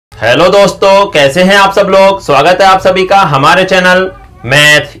Hello दोस्तों, कैसे हैं आप सब लोग। स्वागत है आप सभी का हमारे चैनल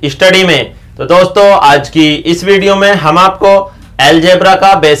मैथ स्टडी में। तो दोस्तों, आज की इस वीडियो में हम आपको एलजेब्रा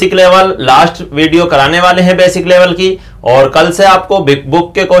का बेसिक लेवल लास्ट वीडियो कराने वाले हैं बेसिक लेवल की, और कल से आपको बिग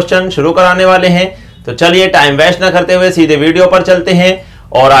बुक के क्वेश्चन शुरू कराने वाले हैं। तो चलिए टाइम वेस्ट ना करते हुए सीधे वीडियो पर चलते हैं।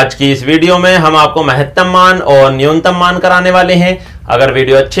 और आज की इस वीडियो में हम आपको महत्तम मान और न्यूनतम मान कराने वाले हैं। अगर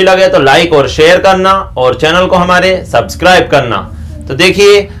वीडियो अच्छी लगे तो लाइक और शेयर करना और चैनल को हमारे सब्सक्राइब करना। तो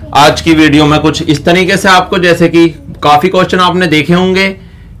देखिए आज की वीडियो में कुछ इस तरीके से आपको, जैसे कि काफी क्वेश्चन आपने देखे होंगे।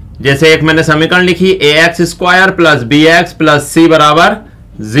 जैसे एक मैंने समीकरण लिखी ax square plus B x plus सी बराबर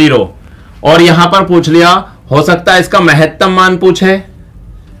 0, और यहां पर पूछ लिया, हो सकता है इसका महत्तम मान पूछे।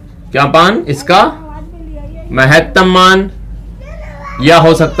 क्या मान? इसका महत्तम मान, या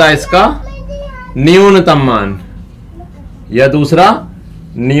हो सकता है इसका न्यूनतम मान, या दूसरा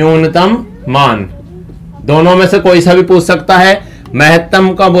न्यूनतम मान। दोनों में से कोई सा भी पूछ सकता है। महत्तम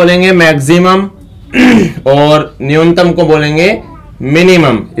का बोलेंगे मैक्सिमम और न्यूनतम को बोलेंगे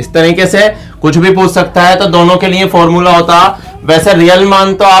मिनिमम। इस तरीके से कुछ भी पूछ सकता है। तो दोनों के लिए फॉर्मूला होता। वैसे रियल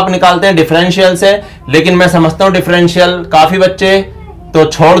मान तो आप निकालते हैं डिफरेंशियल से, लेकिन मैं समझता हूं डिफरेंशियल काफी बच्चे तो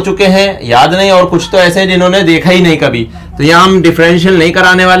छोड़ चुके हैं, याद नहीं, और कुछ तो ऐसे हैं जिन्होंने देखा ही नहीं कभी। तो यहां हम डिफरेंशियल नहीं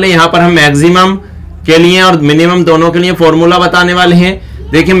कराने वाले, यहां पर हम मैक्सिमम के लिए और मिनिमम दोनों के लिए फॉर्मूला बताने वाले हैं।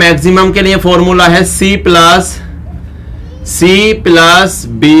 देखिए मैक्सिमम के लिए फॉर्मूला है C plus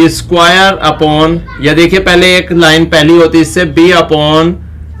B square upon, या देखिए पहले एक लाइन पहली होती है इससे, बी अपॉन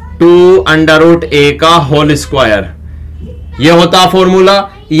 2 अंडर रूट ए का होल स्क्वायर, यह होता फॉर्मूला।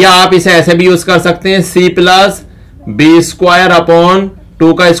 या आप इसे ऐसे भी यूज कर सकते हैं, C plus B square upon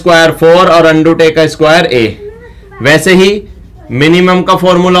 2 का स्क्वायर 4 और अंडर रूट ए का स्क्वायर ए। वैसे ही मिनिमम का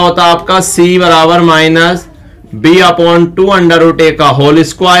फॉर्मूला होता है आपका सी बराबर minus B upon 2 under root ए का होल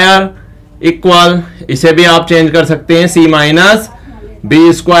स्क्वायर इक्वल, इसे भी आप चेंज कर सकते हैं, सी minus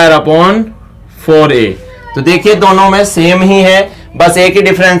B square upon 4a। तो देखिए दोनों में सेम ही है, बस एक ही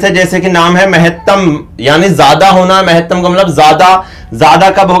डिफरेंस है। जैसे कि नाम है महत्तम, यानी ज्यादा होना। महत्तम का मतलब ज्यादा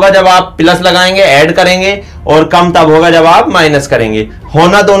कब होगा? जब आप प्लस लगाएंगे, ऐड करेंगे, और कम तब होगा जब आप माइनस करेंगे।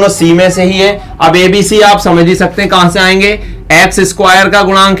 होना दोनों सी में से ही है। अब एबीसी आप समझ ही सकते हैं कहां से आएंगे। एक्स स्क्वायर का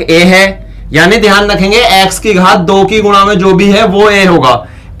गुणांक ए है, यानी ध्यान रखेंगे एक्स की घात 2 की गुणा में जो भी है वो ए होगा।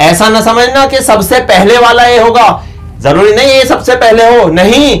 ऐसा ना समझना कि सबसे पहले वाला ए होगा, जरूरी नहीं ये सबसे पहले हो,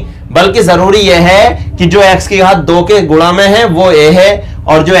 नहीं, बल्कि जरूरी यह है कि जो x की घात 2 के गुणा में है वो a है,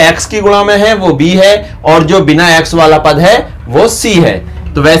 और जो x की गुणा में है वो b है, और जो बिना x वाला पद है वो c है।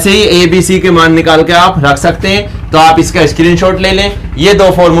 तो वैसे ही a b c के मान निकाल के आप रख सकते हैं। तो आप इसका स्क्रीनशॉट ले लें। ये दो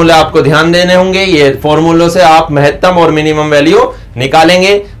फॉर्मूले आपको ध्यान देने होंगे। ये फॉर्मूलों से आप महत्तम और मिनिमम वैल्यू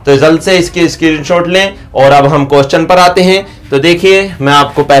निकालेंगे। तो जल्द से इसके स्क्रीनशॉट लें। और अब हम क्वेश्चन पर आते हैं। तो देखिए मैं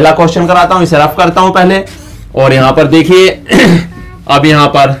आपको पहला क्वेश्चन कराता हूं, इसे रफ करता हूं पहले। और यहां पर देखिए अब यहां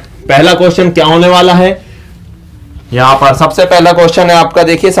पर पहला क्वेश्चन क्या होने वाला है। यहां पर सबसे पहला क्वेश्चन है आपका,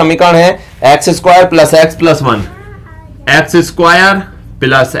 देखिए समीकरण है x square plus x plus 1, x square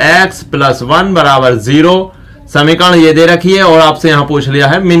plus x plus 1 बराबर 0। समीकरण ये दे रखी है, और आपसे यहां पूछ लिया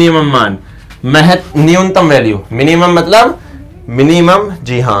है मिनिमम मान, न्यूनतम वैल्यू। मिनिमम मतलब मिनिमम,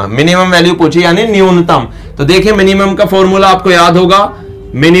 जी हाँ, मिनिमम वैल्यू पूछी यानी न्यूनतम। तो देखिए मिनिमम का फॉर्मूला आपको याद होगा।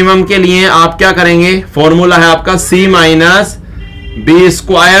 मिनिमम के लिए आप क्या करेंगे, फॉर्मूला है आपका सी minus B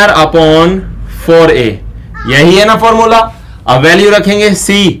square upon 4a, यही है ना फॉर्मूला। अब वैल्यू रखेंगे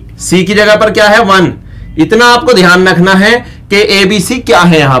सी की जगह पर क्या है 1। इतना आपको ध्यान रखना है कि एबीसी क्या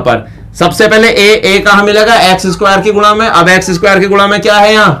है। यहां पर सबसे पहले ए कहां मिलेगा, एक्स स्क्वायर की गुणा में। अब एक्स स्क्वायर की गुणा में क्या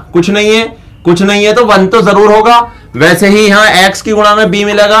है, यहां कुछ नहीं है, तो 1 तो जरूर होगा। वैसे ही यहां एक्स की गुणा में बी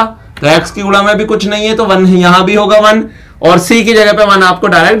मिलेगा, तो एक्स की गुणा में भी कुछ नहीं है, तो 1 यहां भी होगा 1। और सी की जगह पे 1 आपको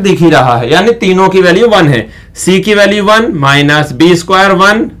डायरेक्ट दिख ही रहा है, यानी तीनों की वैल्यू 1 है। सी की वैल्यू 1 माइनस बी स्क्वायर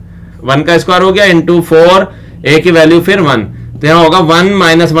 1 का स्क्वायर हो गया इंटू 4, ए की वैल्यू फिर 1, तो यहां होगा 1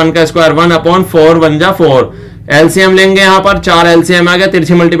 माइनस 1 का स्क्वायर 1 अपॉन 4, 1 जा 4। एलसीएम लेंगे यहां पर, 4 एलसीएम आ गया,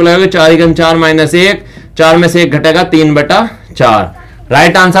 तिरछी मल्टीप्लाई हो गया, 4 × 4 माइनस 1, 4 में से 1 घटेगा 3/4।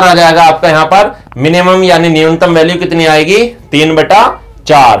 राइट आंसर आ जाएगा आपका यहां पर मिनिमम यानी न्यूनतम वैल्यू कितनी आएगी,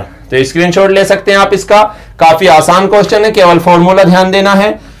 3/4। तो स्क्रीनशॉट ले सकते हैं आप इसका। काफी आसान क्वेश्चन है, केवल फॉर्मूला ध्यान देना है।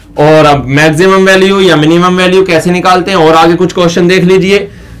 और अब मैक्सिमम वैल्यू या मिनिमम वैल्यू कैसे निकालते हैं, और आगे कुछ क्वेश्चन देख लीजिए।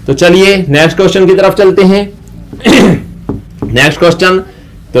 तो चलिए नेक्स्ट क्वेश्चन की तरफ चलते हैं। नेक्स्ट क्वेश्चन,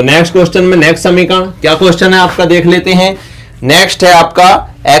 तो नेक्स्ट क्वेश्चन में नेक्स्ट समीकरण क्या क्वेश्चन है आपका, देख लेते हैं। नेक्स्ट है आपका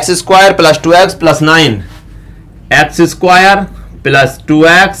x square plus 2x plus 9, x square plus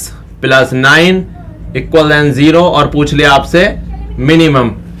 2x plus 9 equal 0, और पूछ लिया आपसे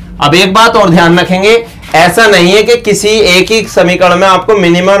मिनिमम। अब एक बात और ध्यान रखेंगे, ऐसा नहीं है कि किसी एक ही समीकरण में आपको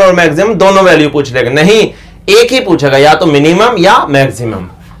मिनिमम और मैक्सिमम दोनों वैल्यू पूछ लेगा, नहीं, एक ही पूछेगा, या तो मिनिमम या मैक्सिमम।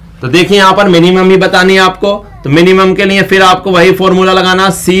 तो देखिए यहां पर मिनिमम ही बतानी है आपको, तो मिनिमम के लिए फिर आपको वही फॉर्मूला लगाना,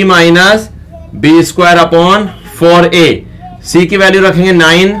 c minus B square upon 4a। c की वैल्यू रखेंगे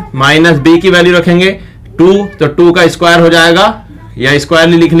 9 माइनस b की वैल्यू रखेंगे 2, तो 2 का स्क्वायर हो जाएगा, या स्क्वायर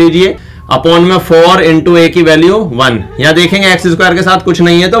लिख लीजिए, अपॉन में 4 इंटू a की वैल्यू 1। यहां देखेंगे एक्स स्क्वायर के साथ कुछ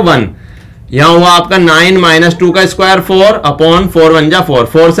नहीं है तो 1। यहां हुआ आपका 9 माइनस 2 का स्क्वायर 4 अपॉन 4 1 जा 4,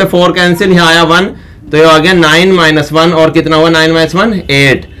 4 से 4 कैंसिल, यहां आया 1, तो ये आ गया 9 माइनस 1, और कितना हुआ 9 माइनस 1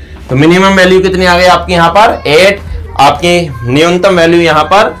 8। तो मिनिमम वैल्यू कितनी आ गई आपकी यहां पर 8, आपकी न्यूनतम वैल्यू यहां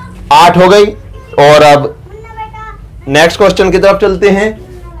पर 8 हो गई। और अब नेक्स्ट क्वेश्चन की तरफ चलते हैं,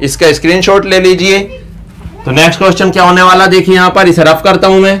 इसका स्क्रीनशॉट ले लीजिए। तो नेक्स्ट क्वेश्चन क्या होने वाला देखिए यहां पर, इसे रफ करता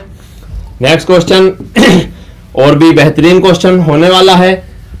हूं मैं। नेक्स्ट क्वेश्चन और भी बेहतरीन क्वेश्चन होने वाला है,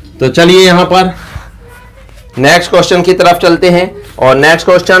 तो चलिए यहां पर नेक्स्ट क्वेश्चन की तरफ चलते हैं। और नेक्स्ट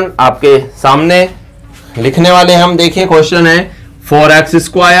क्वेश्चन आपके सामने लिखने वाले हम, देखिए क्वेश्चन है 4x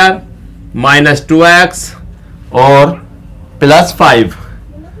स्क्वायर माइनस 2x और प्लस 5,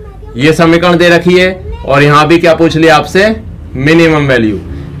 ये समीकरण दे रखी है। और यहां भी क्या पूछ लिया आपसे, मिनिमम वैल्यू।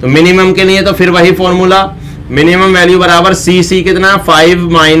 तो मिनिमम के लिए तो फिर वही फॉर्मूला, मिनिमम वैल्यू बराबर सी कितना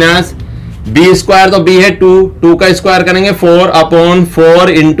 5 माइनस बी स्क्वायर, तो बी है 2 का स्क्वायर करेंगे 4 अपॉन 4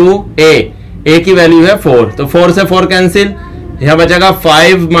 इंटू ए की वैल्यू है 4, तो 4 से 4 कैंसिल, यहां बचेगा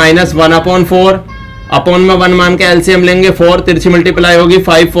 5 माइनस 1 अपॉन 4, अपॉन में 1 मान के एलसीएम लेंगे 4, तिरछी मल्टीप्लाई होगी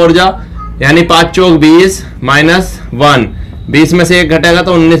 5 4 जा, यानी 5 चौक 20 माइनस 1, 20 में से 1 घटेगा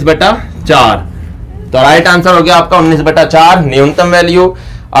तो 19/4। तो राइट आंसर हो गया आपका 19/4 न्यूनतम वैल्यू।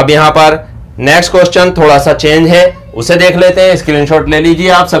 अब यहां पर नेक्स्ट क्वेश्चन थोड़ा सा चेंज है, उसे देख लेते हैं। स्क्रीनशॉट ले लीजिए,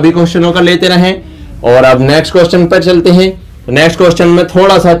 आप सभी क्वेश्चनों का लेते रहें। और अब नेक्स्ट क्वेश्चन पर चलते हैं। नेक्स्ट क्वेश्चन में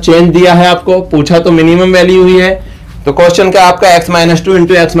थोड़ा सा चेंज दिया है आपको, पूछा तो मिनिमम वैल्यू ही है। तो क्वेश्चन क्या आपका x minus 2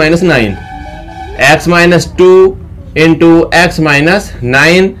 into x minus 9, x minus 2 into x minus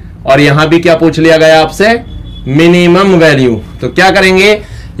 9, और यहां भी क्या पूछ लिया गया आपसे, मिनिमम वैल्यू। तो क्या करेंगे,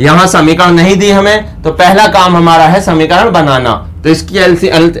 यहां समीकरण नहीं दी हमें, तो पहला काम हमारा है समीकरण बनाना। तो इसकी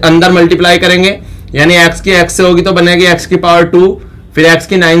अंदर मल्टीप्लाई करेंगे, यानी x की x से होगी तो बनेगी x की पावर 2, फिर x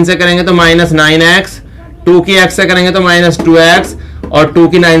की 9 से करेंगे तो माइनस 9x, 2 की x से करेंगे तो माइनस 2x, और 2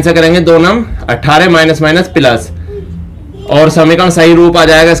 की 9 से करेंगे 2 9 18 माइनस माइनस प्लस, और समीकरण सही रूप आ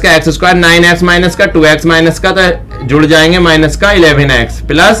जाएगा इसका x स्क्वायर 9x माइनस का 2x माइनस का, तो जुड़ जाएंगे माइनस का 11x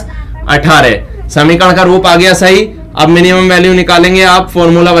प्लस 18, समीकरण का रूप आ गया सही। अब मिनिमम वैल्यू निकालेंगे आप,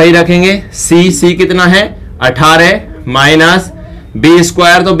 फॉर्मूला वही रखेंगे, c कितना है 18 माइनस बी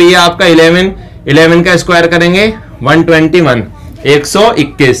स्क्वायर, तो बी है आपका 11 का स्क्वायर करेंगे 121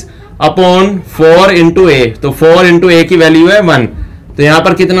 121 अपॉन 4 इंटू ए, तो 4 इंटू ए की वैल्यू है 1, तो यहां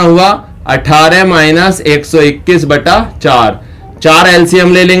पर कितना हुआ 18 माइनस 121/4, 4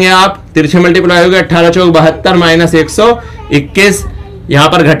 एलसीएम ले लेंगे आप, तिरछे मल्टीप्लाई हो गया 18 चौक 72 माइनस 121, यहां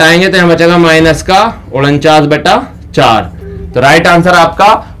पर घटाएंगे तो यहां बचेगा माइनस का 49/4। तो राइट आंसर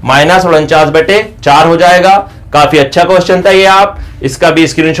आपका माइनस 49/4 हो जाएगा। काफी अच्छा क्वेश्चन था ये, आप इसका भी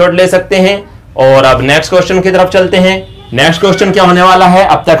स्क्रीनशॉट ले सकते हैं। और अब नेक्स्ट क्वेश्चन की तरफ चलते हैं। नेक्स्ट क्वेश्चन क्या होने वाला है,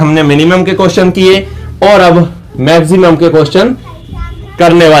 अब तक हमने मिनिमम के क्वेश्चन किए और अब मैक्सिमम के क्वेश्चन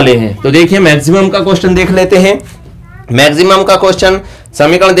करने वाले हैं। तो देखिए मैक्सिमम का क्वेश्चन देख लेते हैं। मैक्सिमम का क्वेश्चन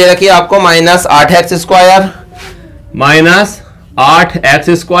समीकरण दे रखी है आपको, minus 8x square minus 8x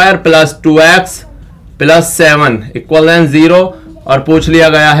square plus 2x plus 7 equal 0, और पूछ लिया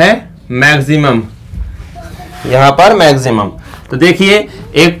गया है मैक्सिमम, यहां पर मैक्सिमम। तो देखिए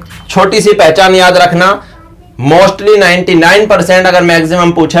एक छोटी सी पहचान याद रखना, मोस्टली 99% अगर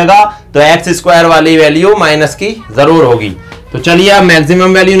मैक्सिमम पूछेगा तो एक्स स्क्वायर वाली वैल्यू माइनस की जरूर होगी। तो चलिए अब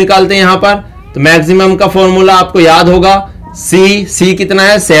मैक्सिमम वैल्यू निकालते हैं यहां पर। तो मैक्सिमम का फॉर्मूला आपको याद होगा, सी कितना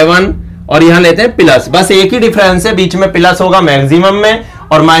है 7, और यहां लेते हैं प्लस, बस एक ही डिफरेंस है, बीच में प्लस होगा मैक्सिमम में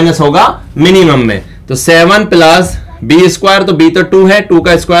और माइनस होगा मिनिमम में। तो 7 प्लस बी स्क्वायर, तो बी तो 2 है, 2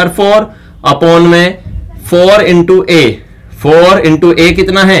 का स्क्वायर 4 अपॉन में 4 इंटू ए, 4 इंटू ए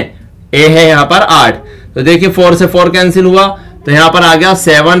कितना है, ए है यहां पर 8, तो देखिए 4 से 4 कैंसिल हुआ, तो यहां पर आ गया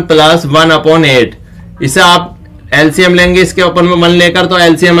 7 प्लस 1 अपॉन 8। इसे आप एलसीएम लेंगे इसके ऊपर में 1 लेकर, तो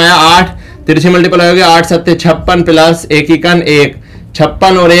एलसीएम आया 8, तिरछे मल्टीप्लाई हो गया 8 7 56 प्लस 1 1 1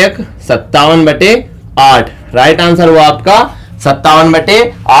 56 और 1 57/8। राइट आंसर हुआ आपका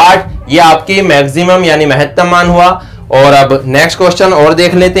 57/8। ये आपकी मैक्सिमम यानी महत्तम मान हुआ। और अब नेक्स्ट क्वेश्चन और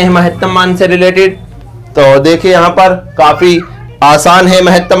देख लेते हैं महत्तम मान से रिलेटेड। तो देखिए यहां पर काफी आसान है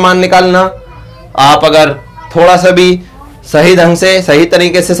महत्तम मान निकालना, आप अगर थोड़ा सा भी सही ढंग से सही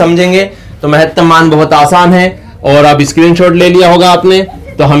तरीके से समझेंगे तो महत्तम मान बहुत आसान है। और अब स्क्रीनशॉट ले लिया होगा आपने,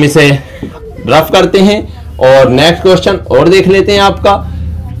 तो हम इसे रफ करते हैं और नेक्स्ट क्वेश्चन और देख लेते हैं आपका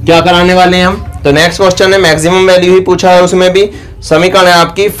क्या कराने वाले हैं हम। तो नेक्स्ट क्वेश्चन है मैक्सिमम वैल्यू ही पूछा है उसमें भी, समीकरण है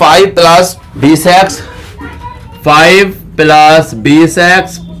आपकी 5 plus 20x 5 plus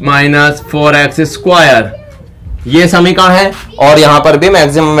 20x minus 4x square, ये समीकरण है। और यहां पर भी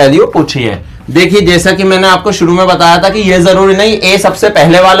मैक्सिमम वैल्यू पूछी है। देखिए जैसा कि मैंने आपको शुरू में बताया था कि ये जरूरी नहीं a सबसे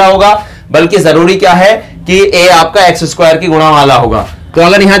पहले वाला होगा, बल्कि जरूरी क्या है कि a आपका x स्क्वायर की गुणा वाला होगा। तो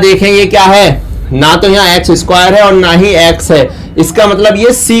अगर यहां देखें ये क्या है, ना तो यहाँ x स्क्वायर है और ना ही x है, इसका मतलब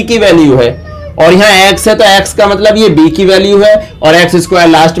ये c की वैल्यू है। और यहाँ x है तो x का मतलब ये b की वैल्यू है, और x स्क्वायर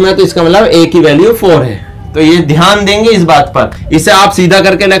लास्ट में है तो इसका मतलब a की वैल्यू 4 है। तो ये ध्यान देंगे इस बात पर। इसे आप सीधा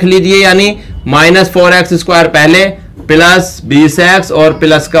करके रख लीजिए, यानी माइनस 4x स्क्वायर पहले प्लस 20x और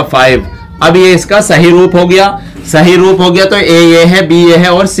प्लस का 5। अब ये इसका सही रूप हो गया। सही रूप हो गया तो a ये है, b ये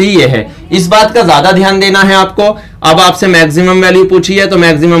है और c ये है। इस बात का ज्यादा ध्यान देना है आपको। अब आपसे मैक्सिमम वैल्यू पूछी है तो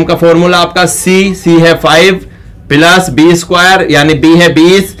मैक्सिमम का फॉर्मूला आपका c है 5 प्लस b स्क्वायर, यानी b है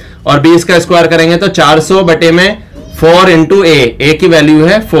 20 और 20 का स्क्वायर करेंगे तो 400 बटे में 4 इंटू a की वैल्यू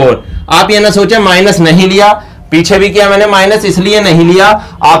है 4। आप ये ना सोचे माइनस नहीं लिया, पीछे भी किया मैंने, माइनस इसलिए नहीं लिया,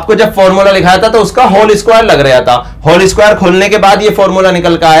 आपको जब फॉर्मूला लिखाया था तो उसका होल स्क्वायर लग रहा था। होल स्क्वायर खोलने के बाद ये फॉर्मूला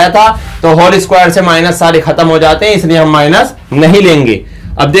निकल कर आया था, तो होल स्क्वायर से माइनस सारे खत्म हो जाते हैं, इसलिए हम माइनस नहीं लेंगे।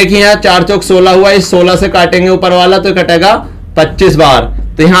 अब देखिए यहाँ 4 चौक 16 हुआ, इस 16 से काटेंगे ऊपर वाला तो कटेगा 25 बार,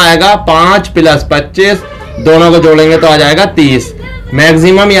 तो यहाँ आएगा 5 प्लस 25, दोनों को जोड़ेंगे तो आ जाएगा 30।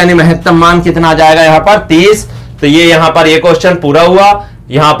 मैक्सिमम यानी महत्तम मान कितना आ जाएगा यहाँ पर 30। तो ये यहाँ पर ये क्वेश्चन पूरा हुआ।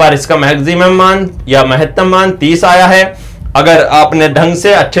 यहां पर इसका मैक्सिमम मान या महत्तम मान 30 आया है। अगर आपने ढंग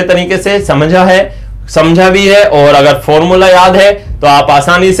से अच्छे तरीके से समझा भी है और अगर फॉर्मूला याद है तो आप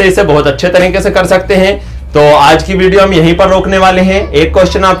आसानी से इसे बहुत अच्छे तरीके से कर सकते हैं। तो आज की वीडियो हम यहीं पर रोकने वाले हैं। एक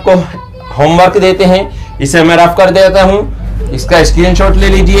क्वेश्चन आपको होमवर्क देते हैं, इसे मैं रफ कर देता हूं, इसका स्क्रीनशॉट ले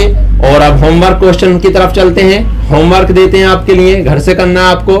लीजिए और अब होमवर्क क्वेश्चन की तरफ चलते हैं। होमवर्क देते हैं आपके लिए, घर से करना है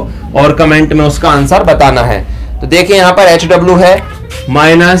आपको और कमेंट में उसका आंसर बताना है। तो देखिए यहाँ पर HW है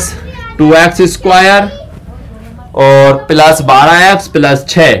माइनस 2x स्क्वायर और plus 12x plus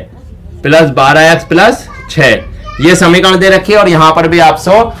 6 plus 12x plus 6, ये समीकरण दे रखी है। और यहां पर भी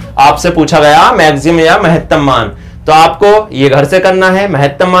आपसे पूछा गया मैक्सिमम या महत्तम मान, तो आपको ये घर से करना है,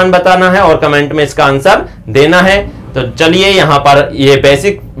 महत्तम मान बताना है और कमेंट में इसका आंसर देना है। तो चलिए यहाँ पर ये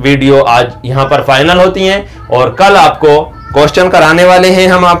बेसिक वीडियो आज यहाँ पर फाइनल होती हैं और कल आपको क्वेश्चन कराने वाले हैं।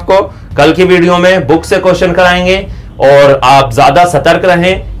 हम आपको कल की वीडियो में बुक से क्वेश्चन कराएंगे और आप ज्यादा सतर्क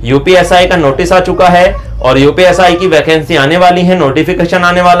रहें। यूपीएसआई का नोटिस आ चुका है और यूपीएसआई की वैकेंसी आने वाली है, नोटिफिकेशन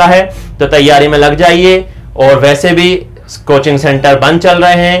आने वाला है, तो तैयारी में लग जाइए। और वैसे भी कोचिंग सेंटर बंद चल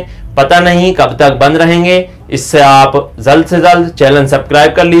रहे हैं, पता नहीं कब तक बंद रहेंगे, इससे आप जल्द से जल्द चैनल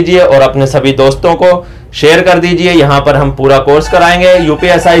सब्सक्राइब कर लीजिए और अपने सभी दोस्तों को शेयर कर दीजिए। यहाँ पर हम पूरा कोर्स कराएंगे,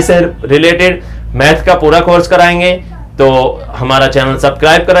 यूपीएसआई से रिलेटेड मैथ का पूरा कोर्स कराएंगे, तो हमारा चैनल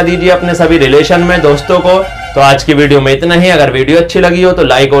सब्सक्राइब करा दीजिए अपने सभी रिलेशन में दोस्तों को। तो आज की वीडियो में इतना ही। अगर वीडियो अच्छी लगी हो तो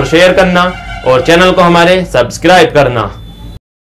लाइक और शेयर करना और चैनल को हमारे सब्सक्राइब करना।